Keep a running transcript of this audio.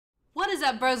What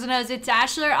is up, bros and hoes? It's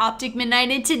Ashler, OpTic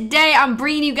MiDNiTE, and today I'm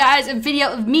bringing you guys a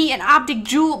video of me and OpTic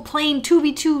Jewel playing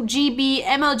 2v2 GB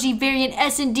MLG variant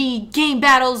SnD game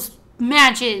battles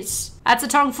matches. That's a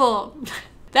tongue full.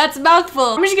 That's a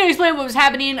mouthful. I'm just gonna explain what was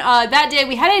happening. That day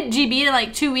we had a GB in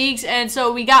like 2 weeks, and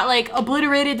so we got like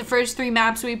obliterated the first 3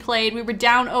 maps we played. We were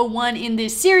down 0-1 in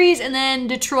this series, and then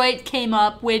Detroit came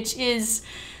up, which is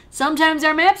sometimes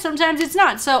our map, sometimes it's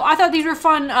not. So I thought these were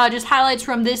fun, just highlights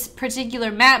from this particular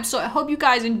map. So I hope you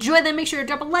guys enjoy them. Make sure to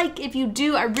drop a like if you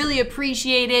do. I really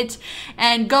appreciate it.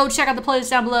 And go check out the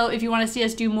playlist down below if you want to see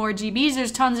us do more GBs.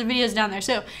 There's tons of videos down there.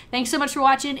 So thanks so much for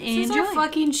watching. This is our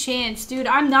fucking chance, dude.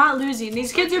 I'm not losing.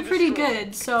 These kids are pretty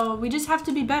good, so we just have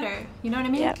to be better. You know what I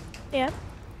mean? Yep. Yep.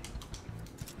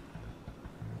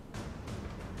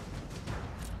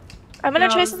 I'm gonna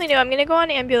try something new. I'm gonna go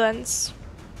on ambulance.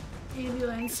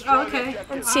 Ambulance. Oh, okay.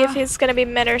 And see if he's gonna be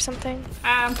mid or something.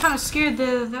 I'm kind of scared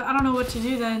that I don't know what to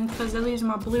do then, because that leaves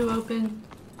my blue open.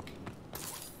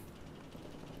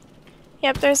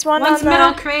 Yep, there's one One's on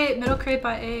middle crate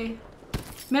by A.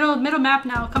 Middle map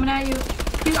now, coming at you.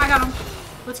 I got him.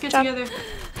 Let's get together.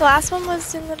 The last one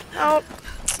was in the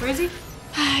Where is he?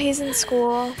 He's in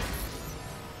school.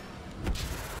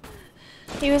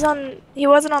 He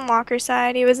wasn't on locker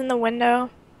side. He was in the window.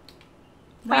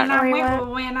 When I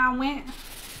went.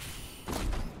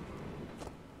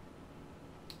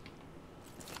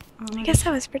 I guess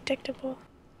that was predictable.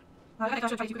 Yep.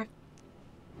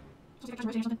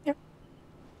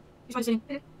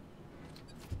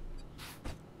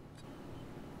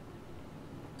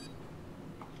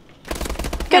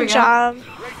 Good job.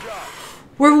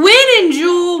 We're winning,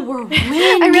 Jewel. We're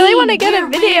winning. I really want to get a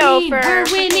video for. We're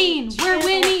winning. We're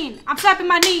winning. I'm slapping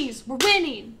my knees. We're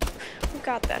winning. We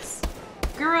got this.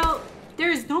 Girl, there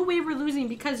is no way we're losing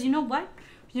because you know what?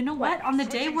 You know what? On the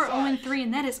day we're 0-3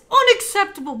 and that is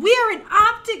unacceptable. We are in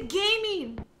OpTic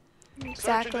gaming.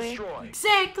 Exactly.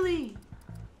 Exactly.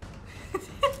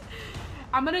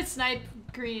 I'm gonna snipe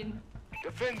green.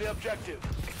 Defend the objective.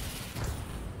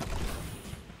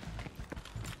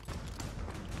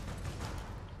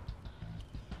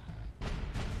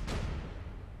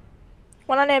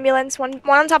 One on ambulance, one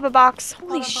on top of box.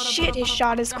 Holy Hold shit, up, his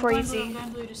shot is crazy. I'm going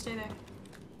blue, just stay there.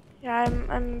 Yeah,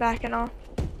 I'm backing off.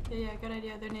 Yeah, good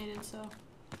idea. They're naded, so.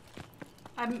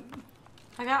 I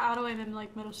got auto aim in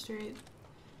like middle street.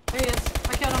 There he is.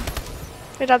 I killed him.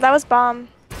 Good job, that was bomb.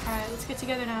 Alright, let's get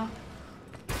together now.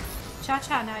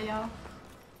 Cha-cha now, y'all.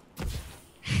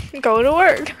 Go to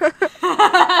work.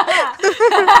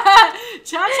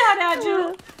 Cha-cha now,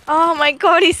 Jewel. Oh my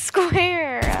god, he's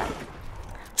square.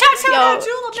 Cha-cha now, Yo,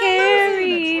 Jewel.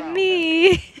 carry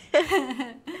me.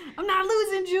 I'm not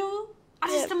losing, Jewel.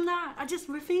 I'm not. I just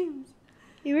refuse.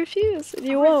 You refuse. And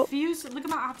you I won't. refuse. Look at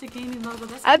my OpTic gaming logo.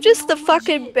 That's I'm just the legit.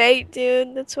 fucking bait,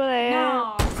 dude. That's what I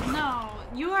am. No.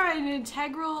 You are an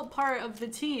integral part of the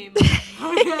team.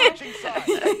 Okay?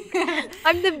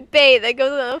 I'm the bait that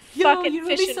goes on the fucking you know, it'd be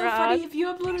fishing so rod. funny if you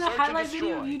uploaded a highlight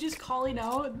video of you just calling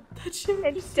out. That shit would be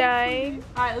And so dying.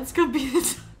 funny. Alright, let's go beat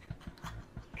this.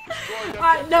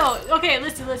 No. Okay,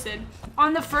 listen.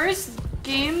 On the first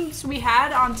games we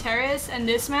had on Terrace and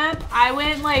this map, I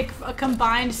went like a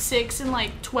combined 6 and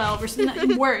like 12 or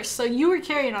something worse. So you were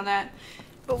carrying on that.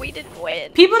 But we didn't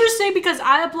win. People just say because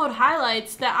I upload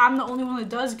highlights that I'm the only one that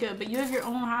does good, but you have your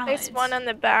own highlights. There's one on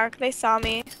the back. They saw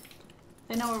me.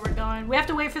 They know where we're going. We have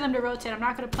to wait for them to rotate. I'm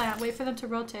not gonna plan. Wait for them to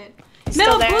rotate.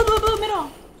 Still Middle, there. blue,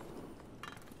 middle.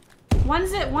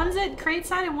 One's at crate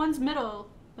side and one's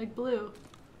middle, like blue.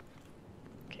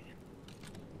 Okay.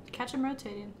 Catch them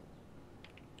rotating.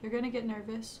 They're gonna get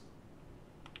nervous.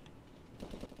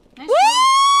 Nice. Woo!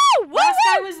 Last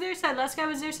guy was their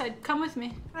side. Come with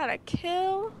me. Got a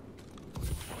kill.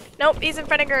 Nope, he's in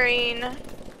front of green.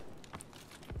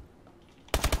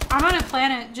 I'm gonna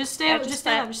plan it. Just stay Yeah, just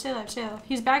stay alive.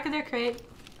 He's back of their crate.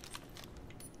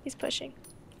 He's pushing.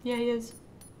 Yeah, he is.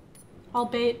 I'll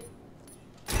bait.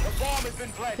 The bomb has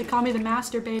been planted. They call me the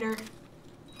master baiter.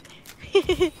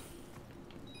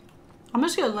 I'm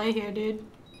just gonna lay here, dude.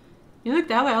 You look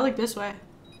that way, I look this way.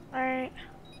 Alright.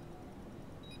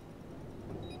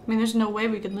 I mean, there's no way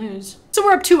we could lose. So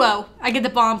we're up 2-0. I get the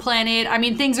bomb planted. I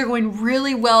mean, things are going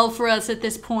really well for us at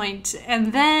this point.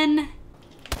 And then...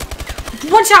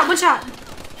 One shot!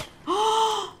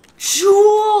 Oh,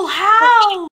 Jewel,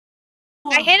 how?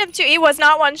 I hit him too. He was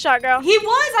not one shot, girl. He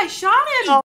was! I shot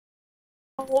him!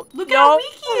 Oh, Look at how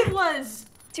weak he was!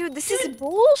 Dude, this is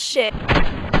bullshit.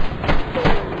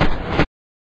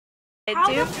 How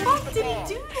Dude. the fuck did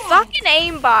he do that? Fucking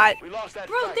aimbot.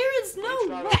 Bro, there is no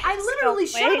way. I literally no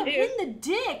shot him way, in the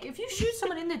dick. If you shoot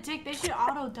someone in the dick, they should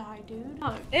auto die, dude.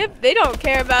 They don't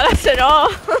care about us at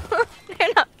all.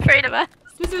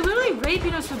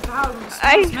 raping us with power on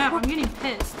this map. I'm getting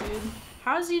pissed, dude.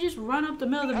 How does he just run up the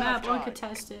middle of the map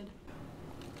uncontested?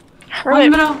 One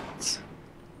middle.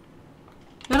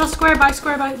 Middle square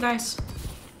by, nice.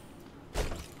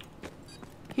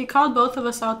 He called both of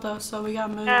us out though, so we got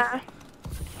moved. Yeah.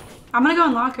 I'm gonna go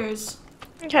in lockers.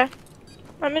 Okay.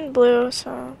 I'm in blue,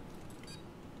 so.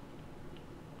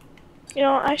 You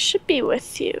know, I should be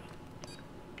with you.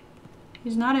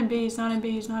 He's not in B, he's not in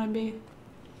B, he's not in B.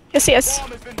 Yes, yes.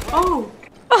 Oh!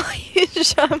 Oh, you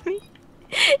shot me.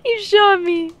 You shot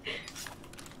me.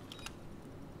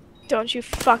 Don't you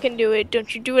fucking do it.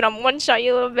 Don't you do it. I'm one shot,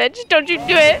 you little bitch. Don't you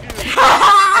do it.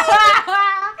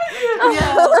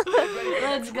 Yeah.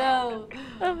 Let's go.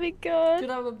 Oh my god. Dude,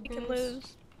 I'm a We can bitch.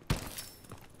 lose.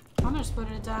 I'm just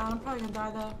putting it down. I'm probably gonna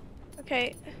die though.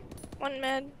 Okay. One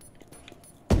med.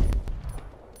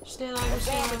 Stay alive,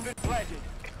 stay alive.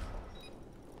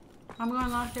 I'm going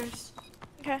lockers.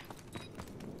 Okay.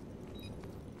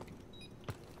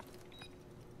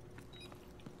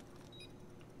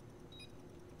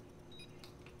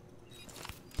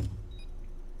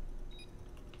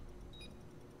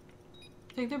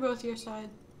 I think they're both your side.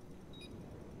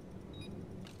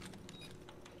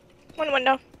 One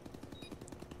window.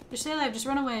 Just stay alive, just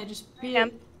run away, just be Yeah.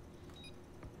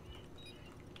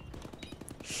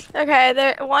 Okay,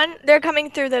 they're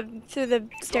coming through the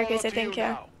staircase, I think,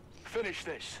 yeah. Finish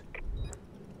this.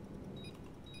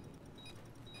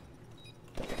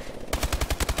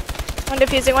 One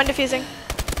defusing.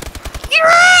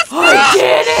 I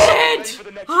did it!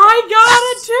 I got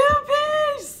a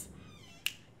two-piece!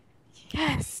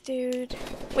 Yes, dude.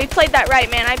 We played that right,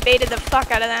 man. I baited the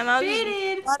fuck out of them. I was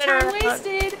Baited, running time around.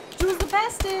 wasted, Jules the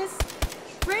bestest,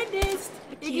 friendest,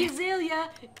 Iggy Azalea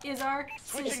is our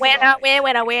sister. Win.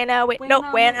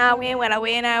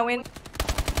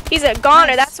 He's a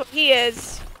goner, that's what he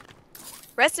is.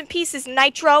 Rest in peace is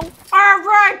Nitro.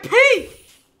 R.I.P.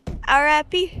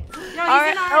 R.I.P. Yo,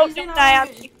 Alright, he's in don't our die on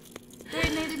heart. me.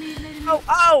 Native me.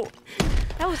 Oh!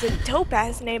 That was a dope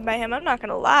ass name by him, I'm not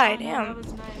gonna lie, That damn.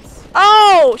 was nice.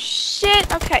 Oh,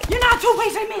 shit, okay. You're not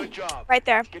two-piecing me! Good job. Right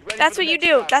there. Get ready That's for what the you next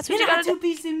do. round. That's what You're you not gotta do.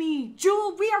 two-piecing me!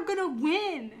 Jewel, we are gonna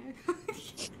win!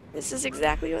 This is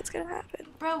exactly what's gonna happen.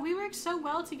 Bro, we work so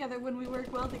well together when we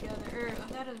work well together.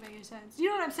 That doesn't make any sense. You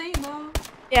know what I'm saying, though?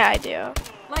 Yeah, I do.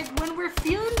 Like, when we're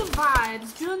feeling the vibes,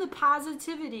 feeling the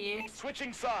positivity,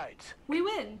 Switching sides. we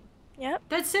win. Yep.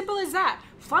 That's simple as that.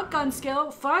 Fuck gun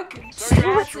skill, fuck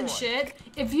strats and shit.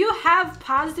 If you have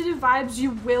positive vibes,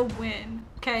 you will win.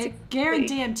 Okay?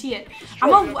 Guarantee it.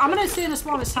 I'm gonna stay in the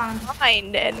spawn this time.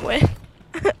 Find and win.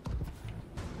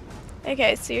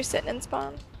 Okay, so you're sitting in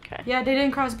spawn. Okay. Yeah, they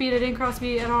didn't cross B. They didn't cross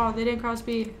B at all. They didn't cross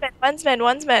B. One's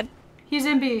mid. He's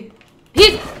in B.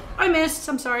 I missed.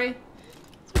 I'm sorry.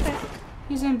 Okay.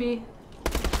 He's in B.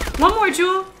 One more,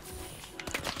 Jewel.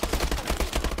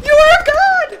 You are a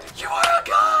god! You are a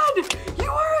god!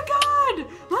 You are a god!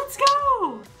 Let's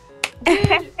go!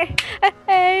 Dude,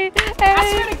 I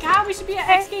swear to God, we should be at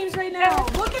X Games right now.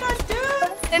 Look at us,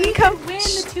 dude! And We come could win the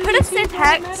 2v2 put us in gold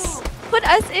hex. medal. Put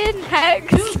us in hex.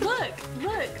 Dude, look.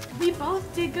 We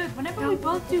both did good. Whenever we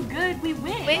both do good, we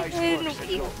win. We Oh win.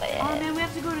 man, we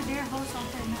have to go to their host on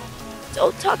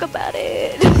Don't talk about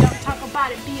it. Don't talk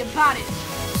about it, be about it.